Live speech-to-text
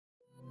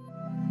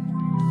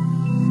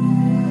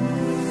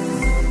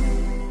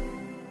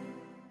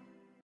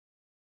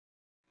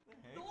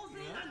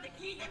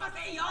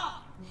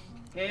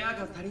Oh,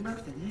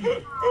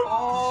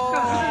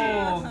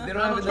 they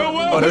don't have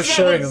enough. Oh, they're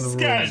sharing in the room.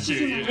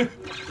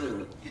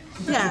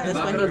 Yeah, that's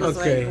why he was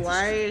like,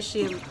 why is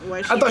she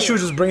I thought she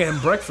was just bringing him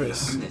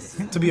breakfast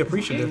to be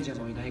appreciative. Yeah.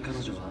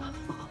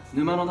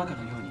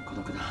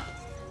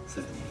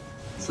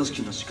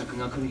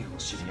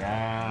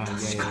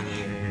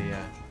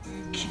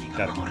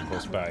 Gotta keep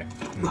close by.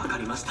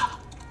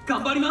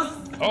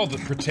 All the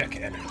protect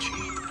energy.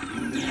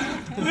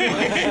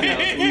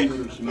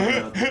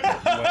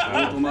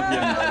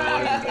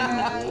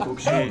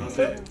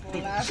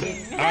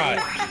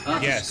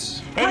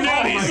 Yes. And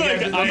now he's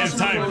like, I have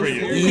time for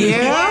you.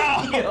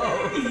 Yeah?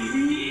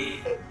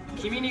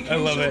 I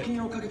love it.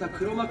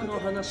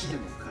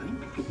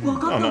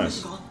 Oh,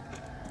 nice.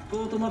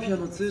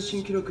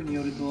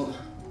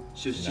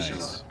 出資者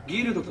は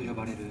ギルドと呼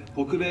ばれる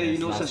北米異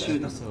能者集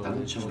団の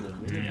団長だ。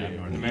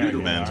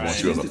 Man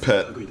wants you as a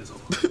pet.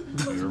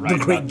 The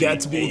Great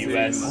Gatsby.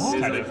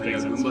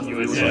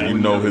 You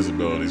know his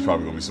ability. He's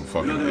probably gonna be some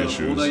fucking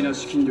issues. I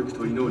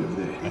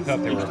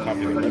thought they were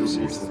copying web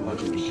series.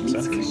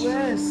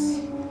 Yes.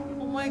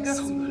 Oh my god.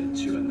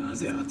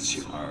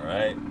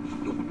 Alright.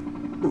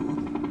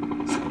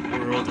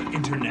 World of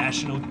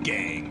international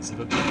gangs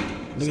of ability.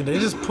 Nigga, they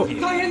just put.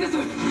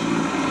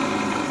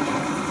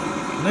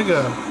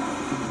 Nigga,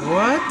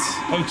 what?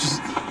 Oh,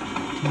 just.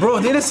 Bro,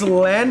 they just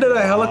landed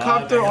a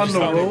helicopter on the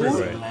road?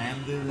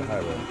 The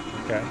highway.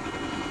 Okay.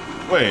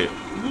 Wait.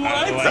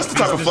 What? That's the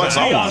type of flex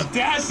I want.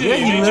 Yeah,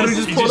 he literally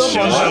just pulled up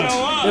on it.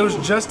 They was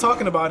just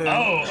talking about him.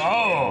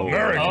 Oh,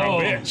 America,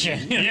 bitch.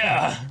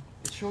 Yeah.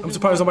 I'm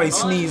surprised nobody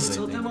sneezed.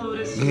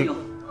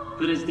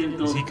 Is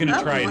he gonna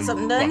try and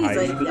something done? He's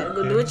like, you gotta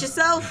go do it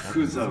yourself.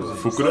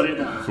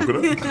 Fukuda?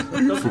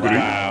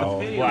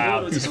 Fukuda?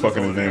 Wow. He's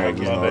fucking his name like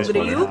he's not What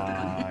are you?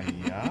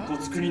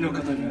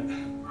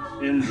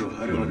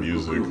 The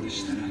music.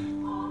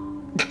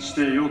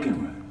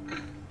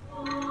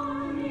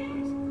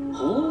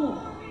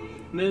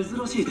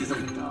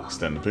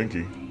 Stand the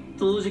pinky.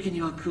 当時期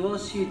には詳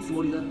しいつ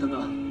もりだった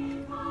が、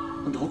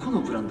どこの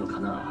ブランドか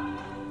な？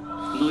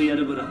ロイヤ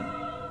ルブラン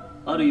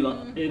ド、あるいは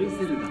エル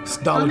セルガ。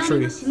Dollar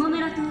Tree. 下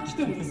村と来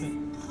てるです。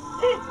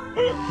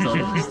そ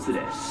れは失礼。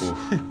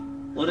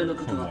俺の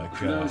ことは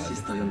フランシ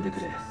スと呼んでく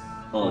れ。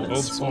Old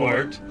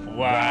sport.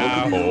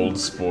 Wow. Old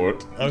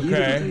sport.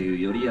 Okay.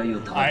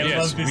 I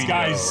love this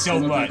guy so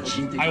much.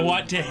 I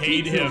want to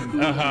hate him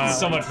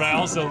so much, but I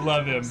also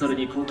love him.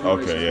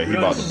 Okay, yeah, he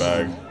bought the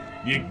bag.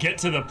 You get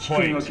to the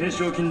point.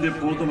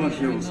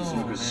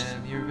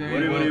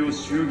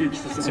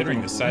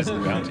 Considering the size of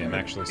the bounty, I'm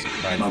actually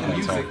surprised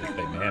that's all that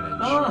they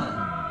managed.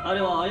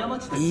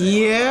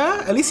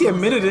 Yeah, at least he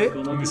admitted it.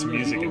 This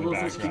music in the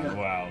background,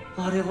 wow.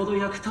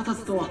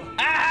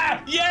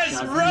 Ah!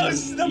 Yes!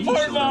 Roast the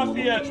port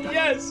mafia!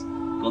 Yes!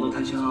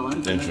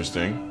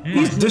 Interesting.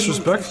 He's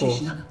disrespectful.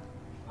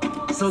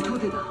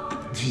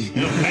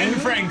 Ben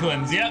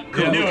Franklin's, yep, I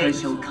knew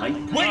it.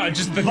 Wait,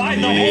 just buy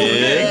the whole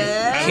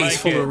thing! Case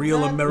full of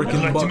real American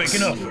I'd like bucks. to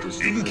make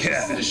enough in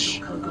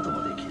cash.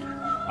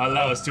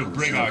 Allow us to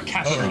bring our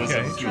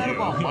capitalism to Talk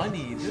about you.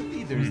 money.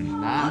 There's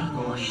not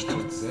going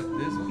to this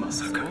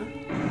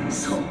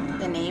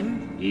The name?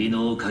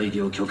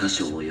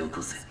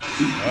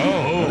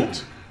 Oh.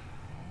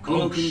 こ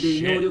の国で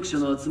異能力者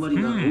の集ま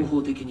りが合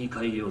法的に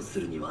開業す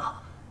るに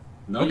は、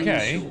内務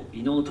省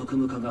異能特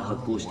務課が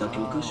発行した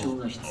許可証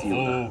が必要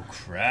だ。 Oh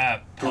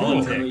crap. 特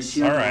務課の意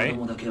Politics. 思や Alright. 子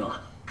供だけ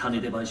は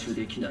金で買収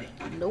できない。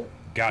 Nope.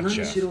 何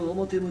Gotcha. しろ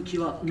表向き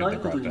はない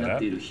ことになっ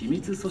ている秘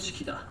密組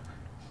織だ。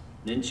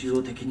連中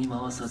を敵に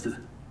回さず、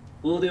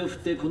大手を振っ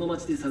てこの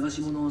町で探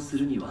し物をす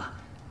るには、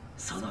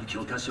その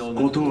許可証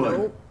が断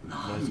る。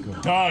なん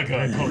だ。こ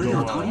れ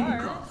が足り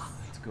るか。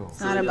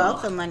 It's not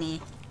about the money.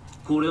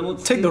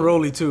 Take the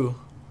rollie too.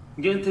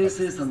 He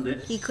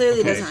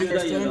clearly doesn't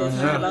understand it's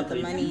not about the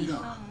money.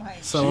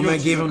 So my man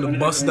gave him the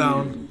bust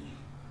down.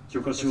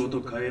 許可証と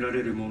変えら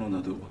れるもの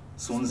など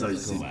存在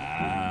せん。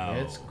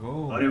Let's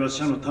go. あれは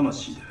社の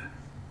魂だ。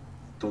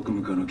特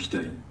務課の期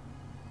待。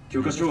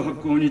許可証発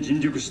行に尽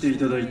力してい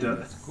ただいた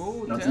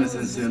夏目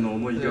先生の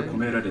思いが込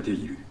められて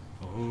いる。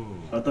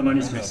頭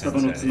に札束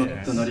の詰ま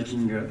った成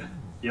金が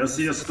や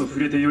すやすと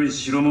触れてよい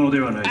代物で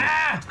はない。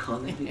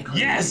金で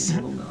買え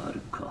るものがある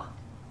か。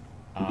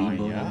貧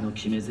乏人の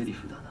決め台詞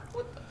だな。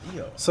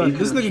 Son,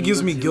 this nigga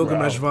gives me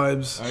Gilgamesh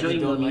vibes. 社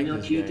員がみんな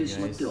消えてし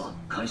まっては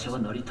会社は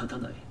成り立た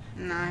ない。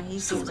 Nah, he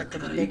そう seems だっ like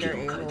た a から意見 bigger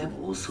を変えて a-hole.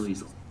 も遅い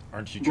ぞ。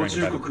 Aren't you trying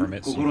to buy the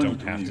permit so you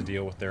don't have to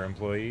deal with their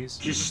employees?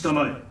 喫した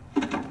まえ。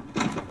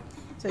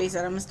 So he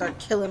said, I'm gonna start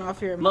killing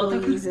off your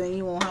employees and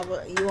you won't have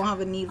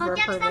a need for a お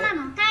客 permit. 様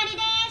のお帰り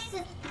です。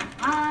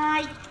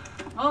はーい。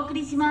お送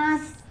りしま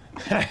す。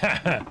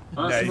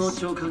明日の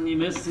朝刊に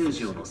メッセー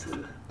ジを載せ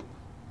る。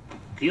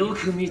よ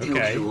く見ておけ、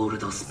オール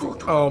ドスポー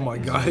ト。 Oh my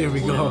god, here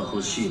we 俺が go.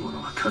 欲しいも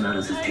のは必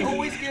ず手に入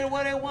Always れる。 get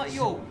what I want.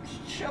 Yo,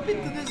 shove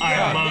it to this I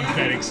guy. love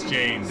that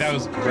exchange. That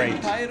was great.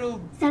 Title.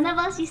 その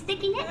帽子素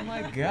敵ね。 Oh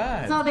my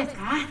god. そうです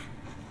か。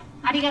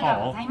ありがと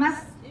うございま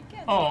す。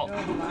 Oh.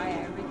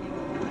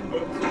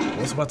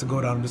 What's about to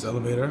go down in this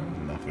elevator?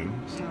 Nothing.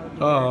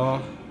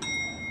 Oh.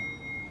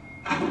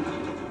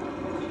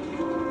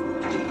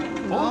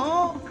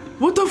 Oh,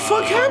 What the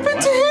fuck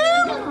happened to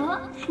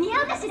him? 似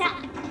合うかしら。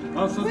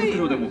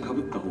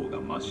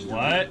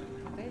 What?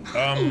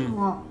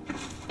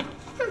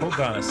 Hold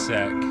on a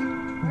sec.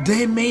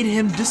 They made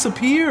him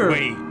disappear.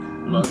 Wait.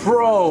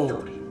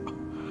 Bro.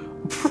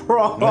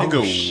 Bro.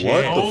 Nigga,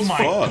 what the Oh my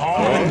fuck,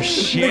 god. bro?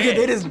 Shit. Nigga,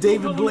 they just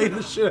David Blaine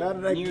the shit out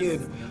of that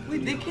kid.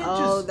 Wait, they can't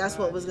oh, just. that's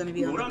what was gonna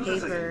be on the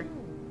paper.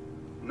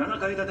 7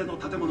階建ての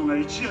建物が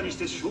一夜にし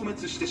て消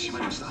滅してしま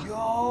いました。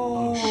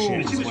 Oh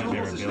shit. 一 It's 部 one 情 of 報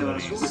their としては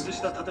消 abilities. 滅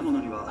した建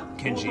物には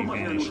Kenji マ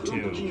フィアのフロント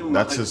managed 企業 to.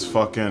 が That's his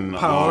fucking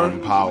Power.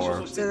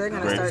 power. So they're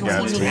gonna Great start teaming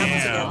up Gatsby.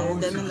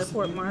 together. Them and the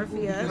Port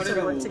Mafia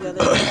to work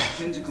together.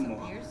 ケンジ君も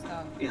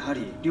やは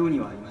り寮に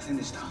はいません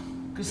でした。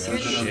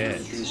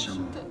 Shit.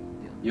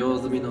 用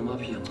済みのマフ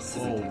ィアも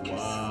全て消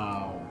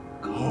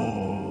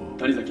す。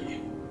 谷崎、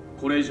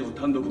これ以上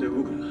単独で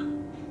動くな。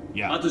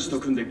 Yeah. 淳と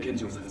組んで検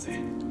事を探せ。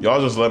 Y'all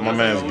just let my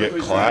mans get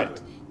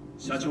clapped?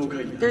 社長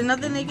会議だ。 There's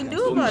nothing they can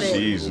do about it.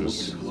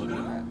 Jesus.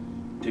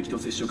 敵と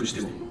接触し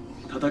ても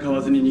戦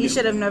わずに逃 He げ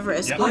should have never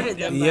escorted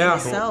them by Yeah.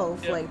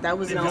 himself. Like that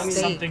was a It's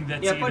mistake. something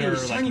that's either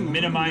like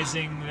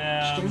minimizing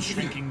them,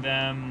 shrinking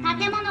them,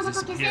 建物ごと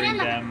消せる disappearing ん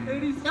だ。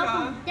 them. どこ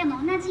行って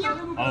も同じよ。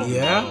 Oh,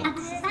 Yeah.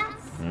 Atushi-san.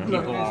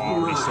 people are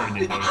already starting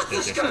to notice that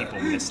there's people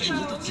missing,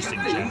 just in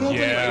general.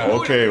 Yeah.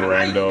 Okay,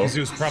 Rando. Because it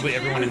was probably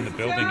everyone in the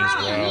building as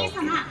お well. 兄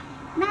様、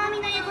ナオ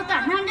ミの言うこと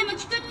は何でも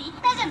聞くって言っ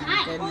たじゃ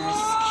ない。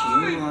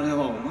 Goodness. 君のあれ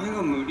はお前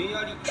が無理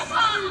やり。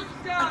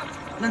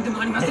なんで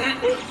もありません。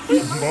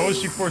 What was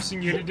she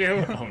forcing you to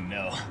do? Oh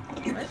no.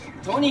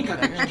 とにか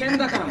く危険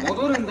だから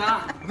戻るん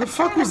だ。 The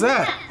fuck was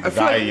that? I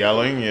feel Guy like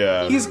yelling,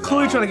 yeah. he's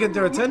clearly trying to get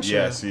their attention.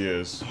 Yes, he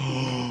is.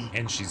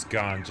 And she's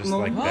gone just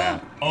like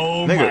that.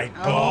 Oh Nigga.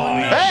 my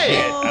god. Hey!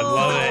 Shit. I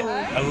love it.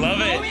 I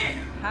love it.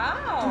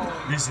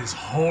 How? This is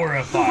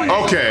horrifying.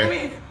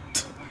 Okay.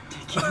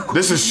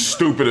 This is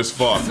stupid as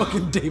fuck.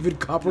 Fucking David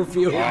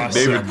Copperfield.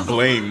 David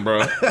Blaine,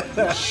 bro.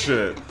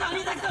 Shit.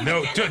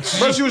 No,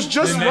 Bro, she was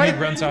just and then right. he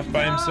runs off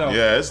by himself.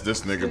 Yeah, it's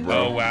this nigga, Oh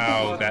bro.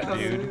 wow, that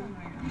dude.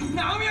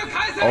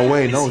 Oh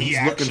wait, no, Is he he's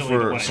looking actually the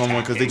for one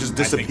someone because they just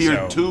attacking? I think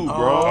disappeared so. too, bro.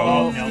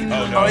 Oh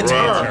no, Oh, it's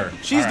right, her.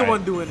 She's the Alright.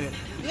 one doing it.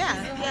 Yeah,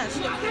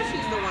 she, of course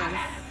she's the one.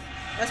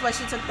 That's why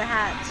she took the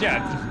hat.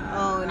 Yeah,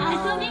 Oh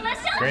遊び no. まし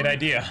ょう。 great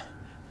idea.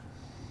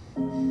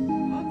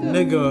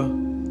 Nigga.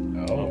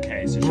 Oh,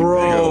 okay, so she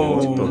Bro.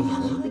 another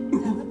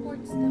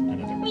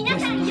皆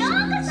さんよう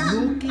こそ。ア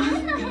ン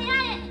の部屋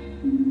へ。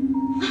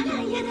あ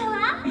ら嫌だ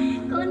わ。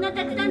こんな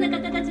たくさんの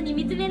方たちに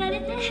見つめられ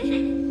て。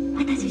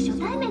私初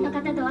対面の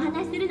方とお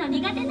話しするの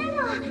苦手なの。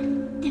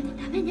でも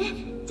ダメね。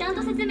ちゃん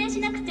と説明し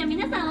なくちゃ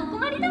皆さんお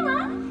困りだわ。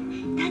だって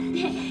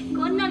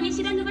こんな見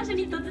知らぬ場所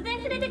に突然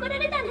連れてこら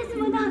れたんです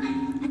もの。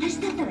私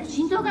だったら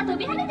心臓が飛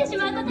び跳ねてし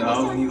まうことでしょ。ナ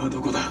オミは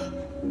どこだ。あ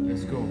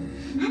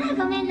ら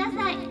ごめんな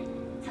さい。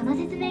その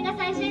説明が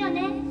最初よ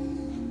ね。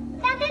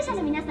探偵社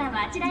の皆さん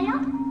はあちらよ。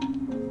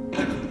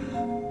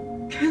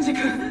ケンジ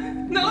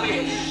君、ナオミ。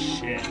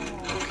 shit.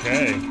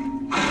 Okay.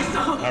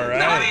 All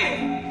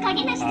right.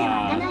 鍵なしで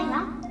は開かない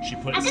わ。 She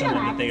put someone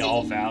that they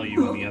all value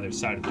on the other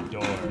side of the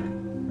door.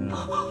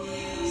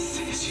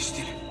 静止し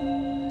てる。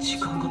時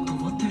間が止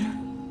まってる。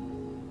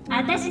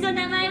私の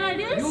名前は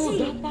ルーシ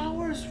ー。こ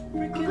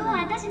こ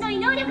は私の異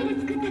能力で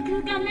作った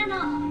空間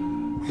なの。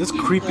 This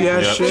creepy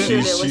ass Yeah,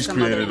 shit. she's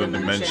created a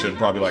dimension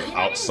probably like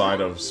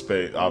outside of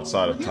space,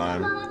 outside of 車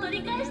time. を取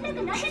り返した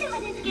くなければ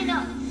ですけど。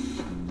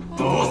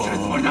どうするつ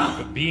もりだ。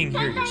 But being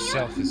here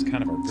yourself is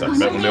kind of a It's like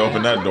risk. when they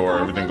open that door,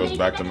 everything goes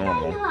back to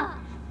normal.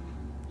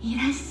 い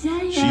らっし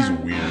ゃいよ。 She's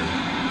weird.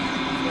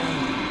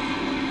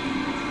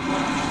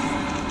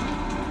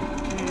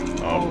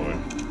 Oh boy.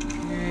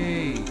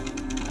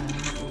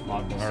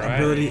 All right.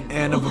 Ability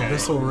and of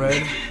Abyssal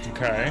Red.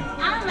 Okay.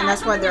 And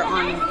that's why they're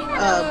on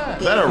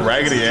Is that a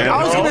Raggedy Ann?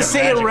 I was gonna doll?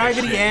 say a Magic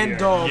Raggedy shit Ann here.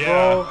 doll, Yeah.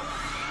 bro.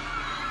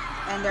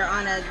 and they're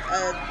on a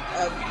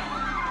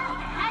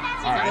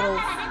Alright. little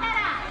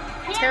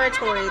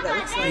territory that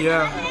looks like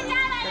Yeah.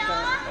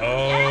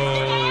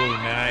 Oh,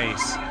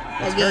 nice.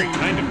 That's very Again.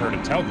 kind of her to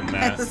tell them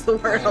that. that's the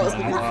word I was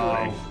looking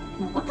for.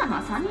 残ったの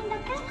は3人だ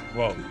け？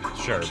 Well,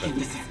 sure, but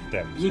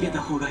them. 逃げ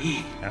た方がい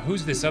い。 Now,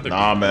 who's this other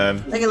Nah, guy?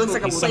 man. Like it looks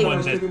like a He's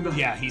someone playroom. that,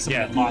 yeah, he's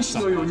someone that lost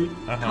のよう something. に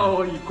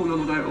可愛い子な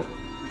のだよ。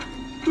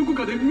どこ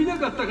かで見な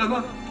かったかな。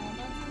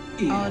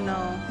 Oh no.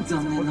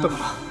 残念ながら。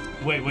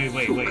 Wait.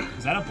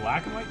 Is that a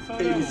black and white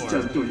エ photo? リスちゃ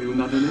ん Or? という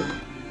名でね。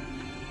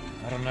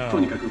 I don't と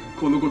に know. かく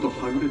この子とは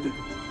ぐれて。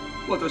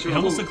私 It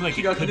はもう almost looks like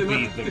気 it が気 could で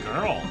be なく the て。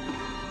 girl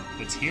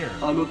that's here.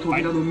 あの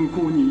扉の向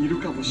こうにいる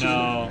かもしれな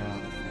No.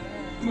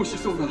 い。もし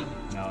そうだ。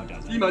 No, it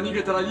doesn't. 今逃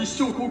げたら一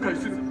生後悔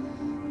する。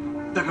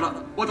だから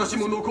私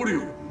も残る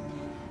よ。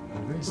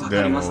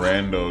 Damn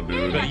rando,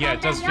 dude. But yeah,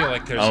 it does feel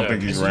like there's I don't a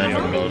think he's mystery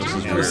random, though. element This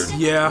is here weird.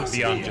 Yeah.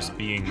 beyond just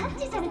being, タッ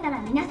チされたら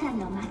皆さん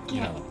の負け。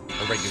 a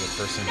regular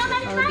person 頑張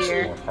り with ま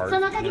more す。そ heart.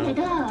 の鍵で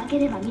ドアを開け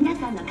れば皆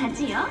さんの勝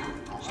ちよ。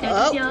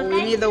Oh,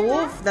 we need the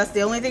wolf. That's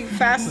the only thing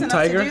fast enough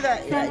tiger? to do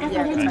that.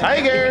 Yeah.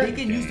 Tiger. They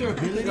can use their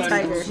ability.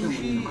 Tiger.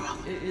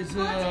 Is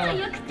よ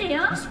くて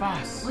よ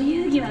fast. お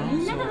遊戯は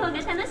みんなの方が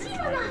楽しい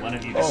もの One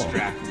of you Oh,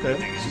 distract. okay.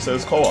 She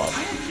says co-op.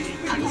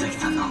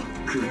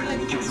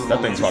 That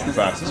thing's probably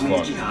fast as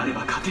fuck.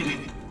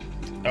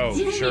 Oh,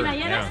 準 sure. 備は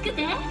よろ Yeah. しく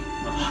てレ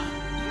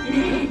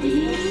デ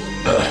ィー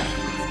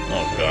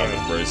Oh god, it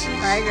braces.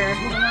 Tiger.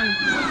 Come on.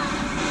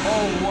 Oh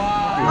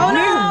wow. Oh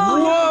no!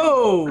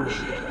 Whoa!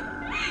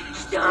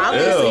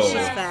 Obviously Ew.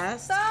 she's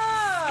fast.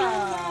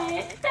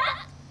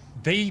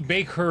 They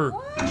make her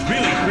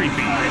really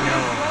creepy.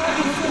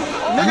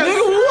 Nigga,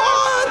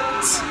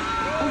 what?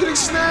 I'm getting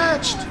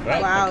snatched.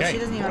 Well, Wow, okay. she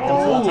doesn't even have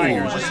Oh, to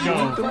Tiger, just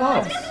go. Them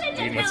up.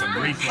 Dude needs some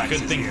reflexes.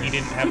 Good thing he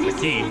didn't have the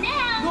key.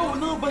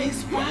 No, but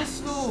he's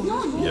fast though.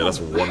 Yeah, that's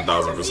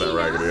 1000%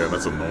 raggedy. Yeah,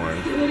 that's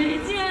annoying. それ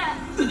じゃあ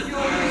Come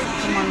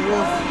on,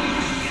 wolf.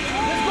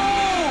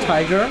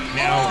 Tiger?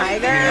 Now,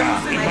 Tiger.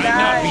 yeah, it My might God.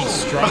 not be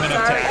strong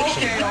enough to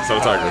actually It's not a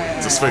tiger.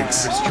 It's a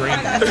sphinx. restrain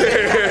them.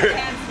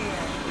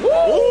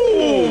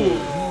 Ooh.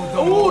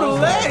 Ooh, the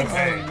legs!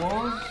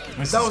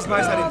 This That is was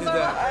nice how they did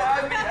that.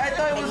 I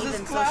thought it And was even just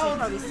so, she's clouds.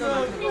 probably still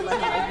not gonna let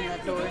him open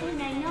that door. みん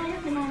な良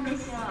くなんでし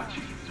ょう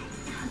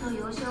さぞ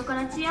幼少か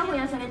らチヤホ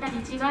ヤされたに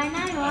違いな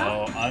い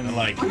わ Oh,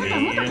 unlike あなた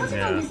me. 元孤児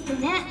なんで Yeah. すっ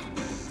てね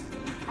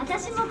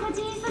私も孤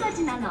児院育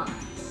ちなのと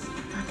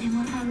て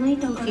も寒い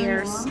ところ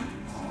よ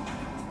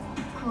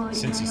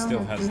Since he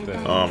still has the-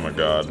 Oh my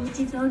god.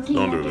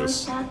 Don't do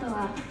this.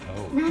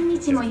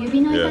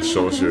 Yeah,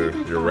 show us your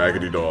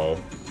raggedy doll.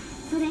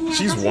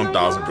 She's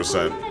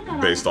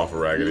 1000% based off of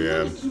Raggedy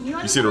Ann.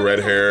 You see the red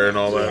hair and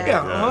all that?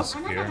 Yeah, Yes.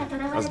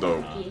 That's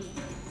dope.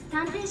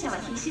 探偵者は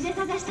必死で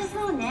探した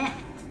そうね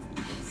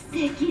素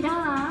敵だ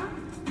わ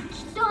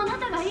きっとあな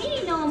たがい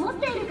い犬を持っ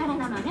ているから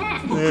なの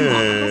ね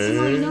私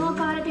も犬を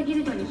飼われてギ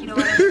ルドに拾わ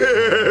れて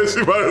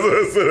She might as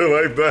well said it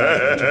like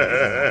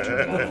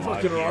that.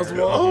 Fucking Oh,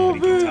 Roswell.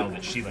 you can tell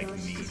that she like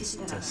needs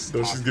to stop.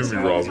 No, she's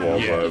giving me Roswell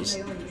Yeah. vibes.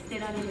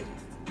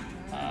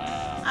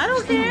 I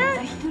don't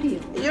care.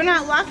 You're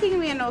not locking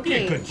me in no Be a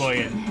cage. good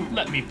boy and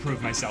let me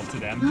prove myself to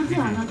them. なぜ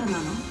あなたな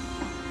の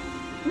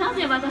な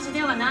ぜ私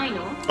ではないの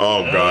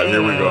Oh god,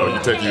 here we go. You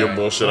taking your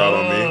bullshit out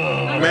on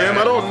me. Ma'am,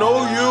 I don't know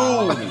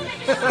you.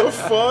 The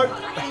fuck?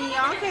 And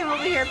y'all came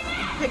over here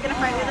picking a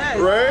fight with us.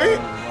 Right?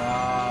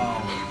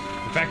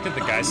 The fact that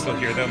the guy's still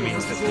here though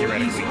means that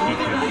theoretically he could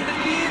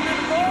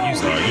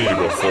use Nah, you need to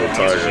go full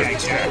tiger.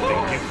 Exactly.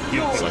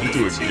 Give It's the like,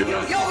 key. dude,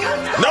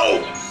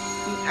 no!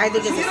 I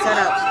think it's a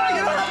setup.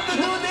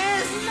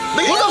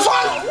 Nigga, what the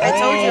fuck? I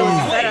told you it was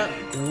a setup.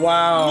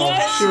 Wow.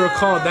 She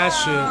recalled that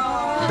shit.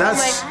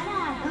 That's...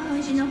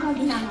 同時の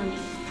鍵なのに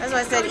That's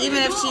why I said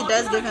even if she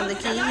does give him the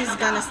key, he's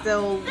gonna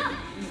still.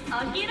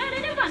 あげら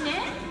れれば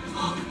ね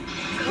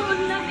こ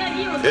んな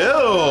鍵を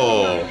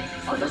Ew!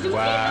 私も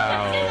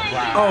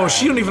Wow. Oh,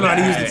 she don't even know how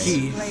to use the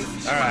key.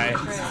 All right.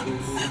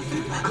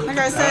 Like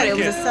I said, it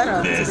was a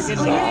setup to This begin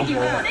is with.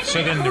 all.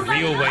 So then the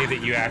real way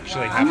that you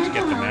actually have to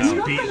get them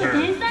out, beat her.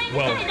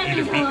 Well,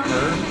 either beat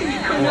her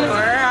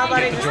Or how about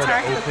I get the just door to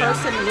track the open,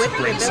 person with the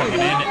bring someone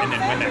in, ability? and then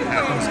when that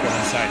happens, go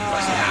inside and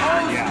bust them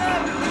out.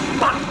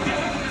 Yeah.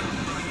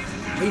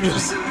 He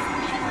just...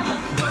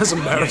 That's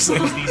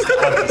embarrassing. These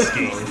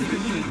obfuscate.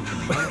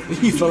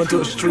 He fell into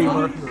a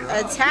streamer.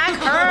 Attack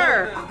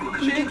her!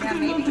 I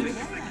mean,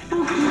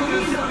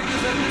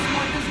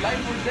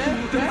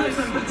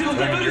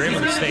 you're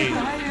able to stay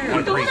out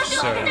of reach,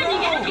 so. 逃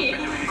げる気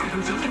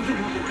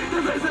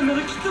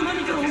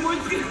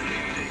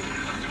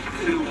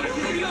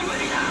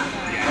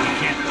Yeah, you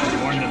can't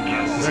warn them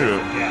yet. Nigga.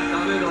 Yeah.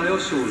 ダメだよ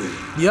少年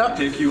Yep.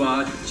 敵は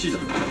あっちだ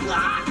こ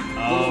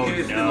Oh のケ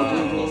ースでの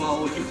逃亡 no. は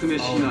お勧め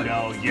し Oh ない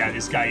no. Yeah,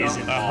 this guy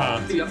isn't.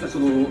 いやそ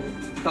の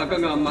たか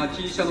が町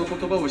医者の言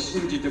葉を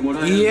信じても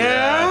らえる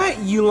Yeah,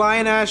 you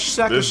lying ass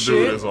sack of This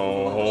dude is shit. a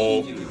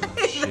whole...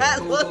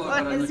 That look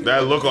on his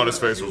That look on his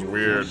face was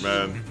weird,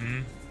 man.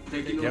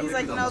 He's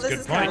like, no, this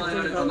is Good kind of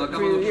difficult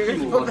for you. You're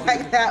gonna go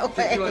back that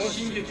敵は way.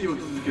 進撃を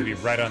続け It'll be る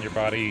right on your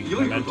body,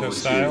 memento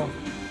style.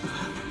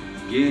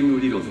 ゲーム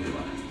理論で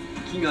は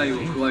危害を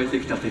加えて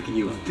きた敵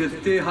には徹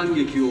底反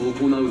撃を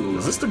行うのが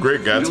Is this the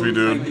Great Gatsby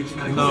dude?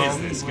 Who is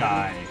this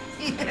guy?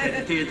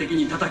 徹底的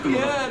に叩くの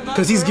だ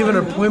Because he's giving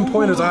her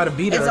pointers on how to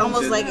beat It's her.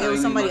 almost like it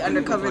was somebody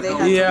undercover. They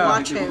had Yeah. to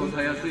watch him.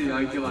 たやすい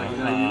相手はい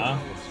ない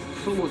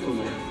そもそ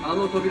もあ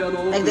の扉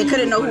の Like they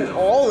couldn't know who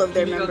all of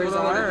their members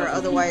are, or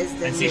otherwise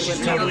then And they see, she's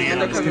would have totally the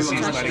honest undercover because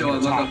he's watch letting him.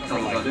 him talk for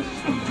like a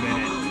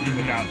minute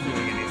without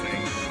doing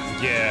anything.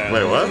 Yeah.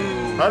 Wait, what?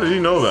 How did he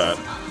know that?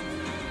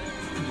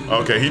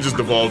 Okay, he just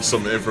divulged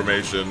some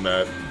information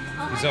that...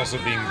 He's also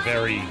being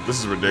very This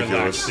is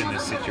ridiculous. relaxed in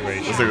this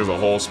situation. This nigga's a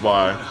whole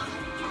spy.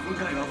 今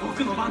回は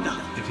僕の番だ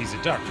If he's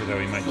a doctor, though,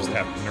 he might just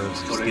have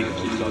nerves of それが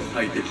steel. 君の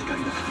最適解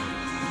だ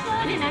そ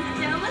うでなく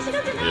ちゃ面白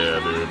くない Yeah,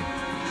 わ dude.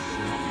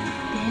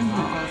 も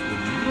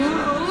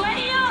う終わり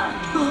よ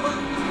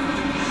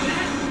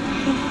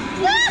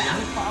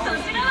そ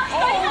ちらは一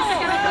人なんだ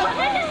から当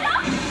然でし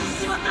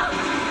ょしまった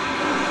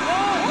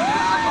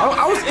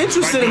I was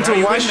interested into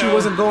why she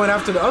wasn't going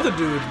after the other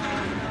dude.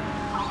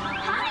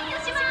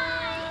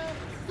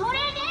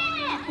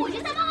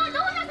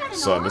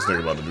 son, this nigga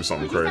about to do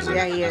something crazy.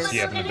 Yeah, he is. Does he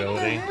have an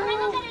ability?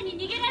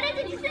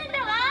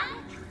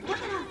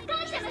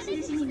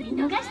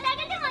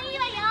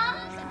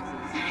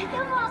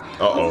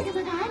 Uh-oh.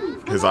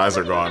 His eyes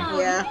are gone.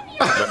 Yeah.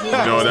 You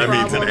know what that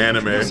means in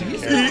anime.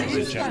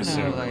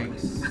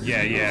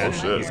 Yeah. Oh,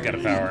 shit. He's got a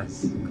power.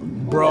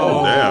 Bro.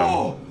 Oh,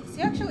 damn. Does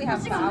he actually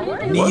have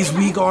power? Knees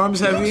weak, arms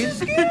heavy.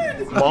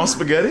 Mom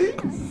spaghetti?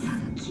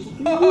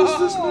 Who's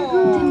this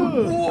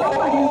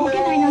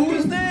nigga?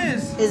 Who's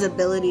this? His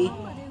ability.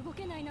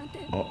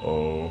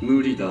 Uh-oh.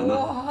 無理だな。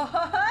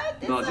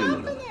なぜな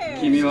ら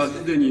君は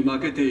すでに負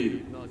けてい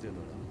る。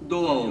ド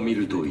アを見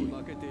るといい。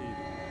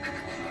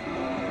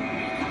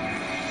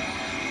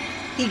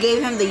 He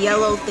gave him the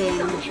yellow thing.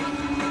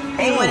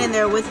 He went in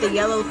there with the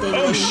yellow thing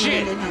Oh and he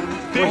shit! handed him.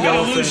 They've been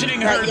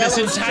illusioning her That this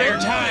yellow entire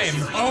strip. time.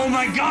 Oh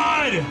my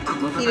god!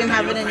 He didn't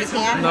have it in his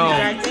hand No.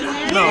 when he dragged in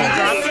there? No. He I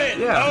dropped love it? it!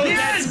 Yeah. Oh,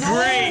 that's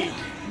great!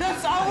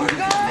 That's our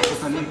guys!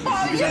 Oh,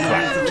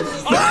 yeah!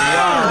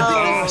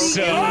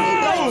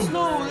 Awesome!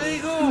 No, there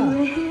you go!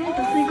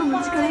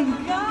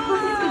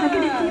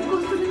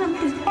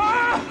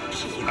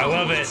 I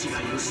love it.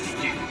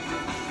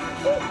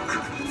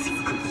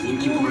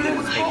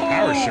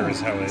 Power sure as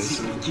hell is.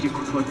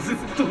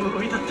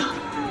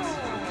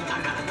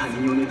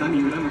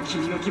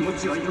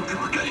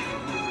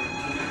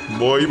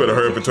 Boy, you better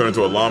hurry up and turn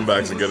into a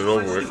Lombax and get it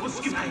over with.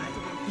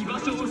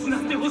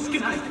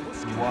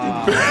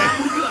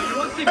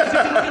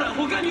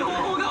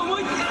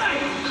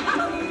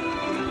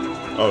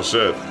 Oh,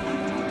 shit.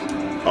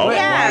 Oh,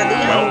 Yeah, the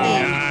yellow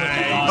thing.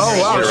 Oh,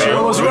 wow,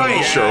 Shiro was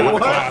right. Shiro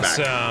with the clapback.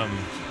 Awesome.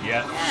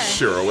 Yeah.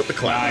 Shiro with the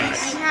clapback.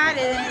 He had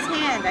it in his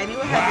hand. I knew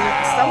it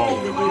had something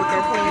to do with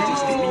their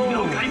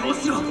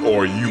plan.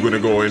 Or you gonna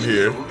go in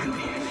here?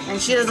 And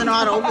she doesn't know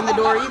how to open the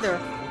door either.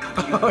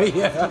 Oh,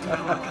 yeah.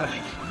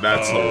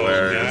 That's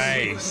hilarious.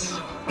 Nice.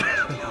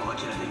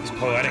 It's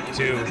poetic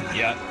too.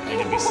 Yeah. And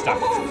you'd be stuck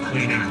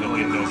cleaning the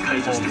windows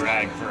with full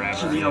drag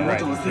forever. Right.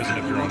 Prison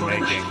of your own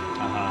making.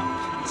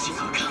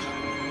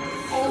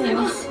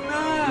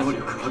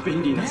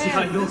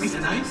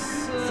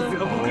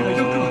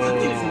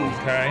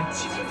 Okay.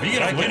 Are you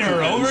gonna win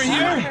her over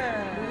here?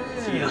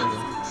 Yeah.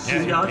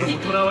 Legend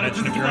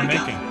of your own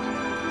making.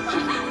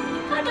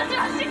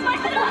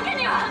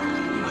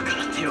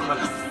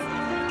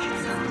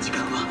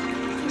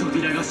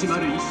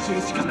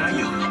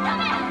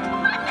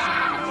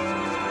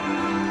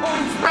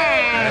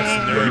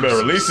 Yo, you better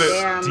release it.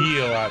 Damn.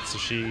 Deal,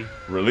 Atsushi.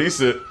 Release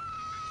it.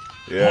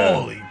 Yeah.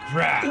 Holy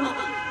crap.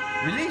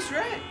 Release,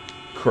 right?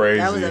 Crazy.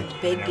 That was a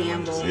big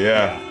gamble.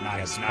 Yeah.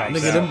 Nice.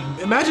 Nigga,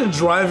 imagine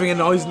driving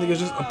and all these niggas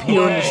just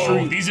appear in the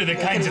street. These are the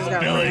kinds of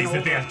abilities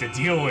that they have to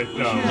deal with,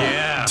 though.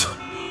 Yeah.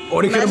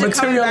 Or they could have Imagine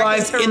coming back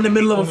materialized into in the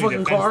middle of a The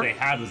fucking defense car. they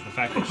had was the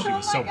fact that she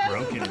was so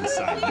broken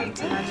inside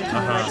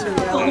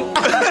mentally.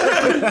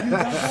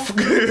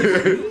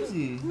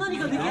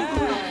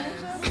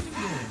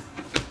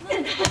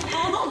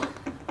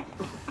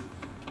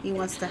 He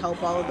wants to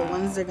help all of the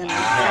ones they're gonna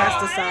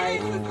cast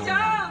aside.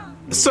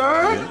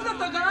 Sir?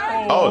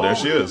 Oh, there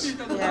she is.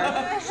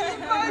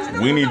 Yeah.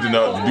 We need to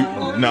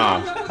know.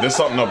 Nah, there's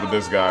something up with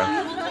this guy.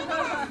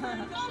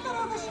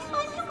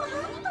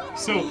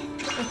 So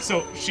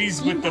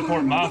she's with the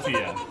Port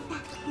Mafia.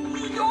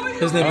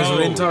 His name is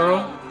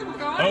Rintaro.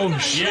 Oh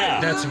shit,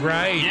 that's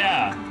right.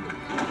 Yeah.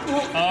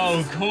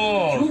 Oh,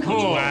 cool.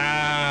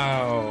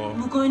 Wow.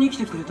 迎えに来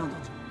てくれたんだ。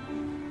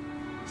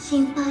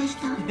心配し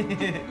た。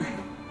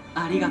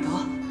ありがとう。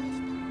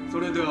そ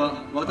れで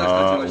は私たち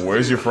は失礼。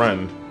 Where's your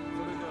friend?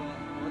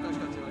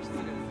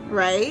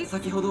 Right?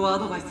 先ほどはア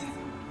ドバイス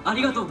あ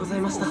りがとうござ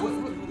いました。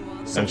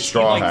 And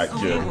Straw Hat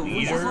Kid.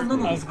 Leader of the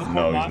No, he's Port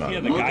not.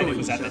 Mafia, the guy that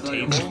was at the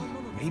table.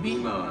 Maybe.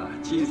 今は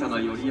小さな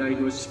寄り合い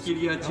の仕切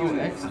り屋中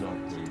年さ。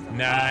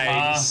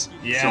 Nice.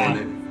 Yeah.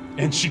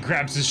 And she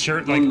grabs his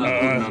shirt ど like, んな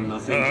困難な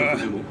選曲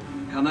でも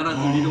必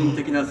ず理論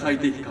的な最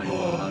適解が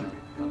ある。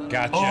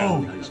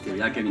 Gotcha. 対して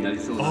やけになり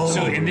そうだ。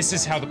 So, and this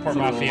is how the Port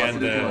Mafia and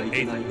the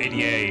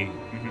ADA,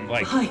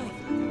 like, はい。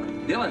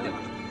ではでは。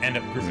 end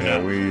up grouping Yeah,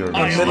 up. we are A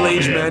gonna see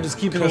middle-aged them man again. just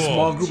keeping a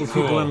small group of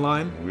people in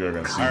line. We are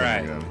gonna see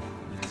Alright. them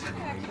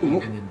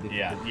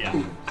Yeah.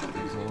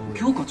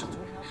 京香ちゃ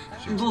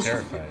ん。どうした？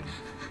 Terrified.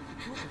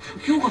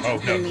 京香ちゃん。 Oh,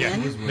 no, yeah.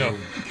 No.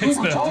 It's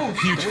the,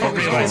 you don't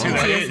realize who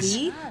that is.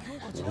 PTSD again.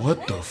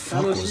 What the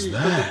fuck was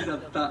that? だっ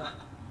た。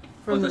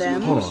 from 私 them.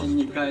 も都心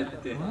に帰っ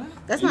て。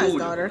 That's not his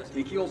daughter.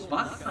 敵を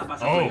バッサバ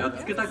サとやっ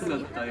つけたくなっ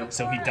たよ。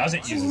 So he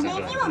doesn't use his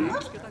ability.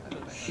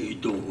 ひ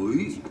ど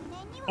い。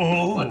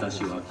 Oh.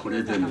 私はこ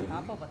れでも。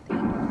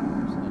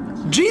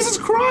 Jesus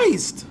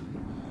Christ!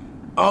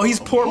 Oh, he's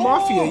Port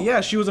Mafia.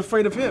 Yeah, she was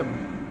afraid of him.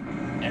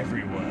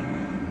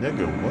 Everyone.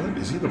 Nigga, what?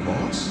 Is he the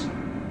boss?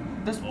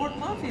 The Sport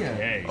Mafia.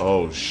 Hey.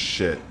 Oh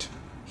shit.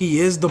 He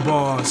is the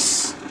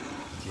boss.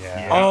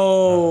 Yeah.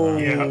 Oh,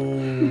 Yeah.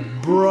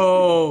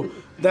 bro.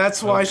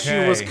 That's why she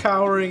was Okay.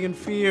 cowering in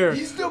fear.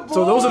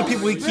 So those are the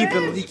people he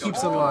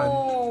keeps in line.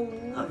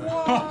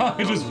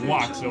 He just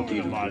walks over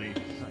the body.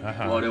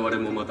 我々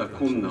もまた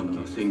困難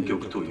な選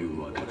曲とい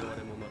うわけだ。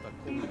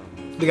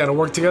 They gotta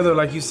work together,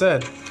 like you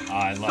said.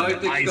 I love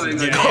it.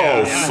 Isaac.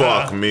 Oh,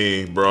 fuck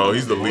me, bro.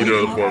 He's the leader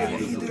of the poor folk.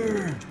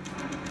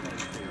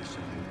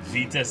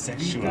 Vita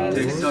sexual.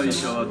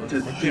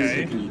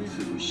 Okay.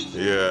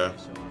 Yeah,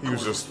 he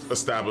was just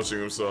establishing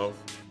himself.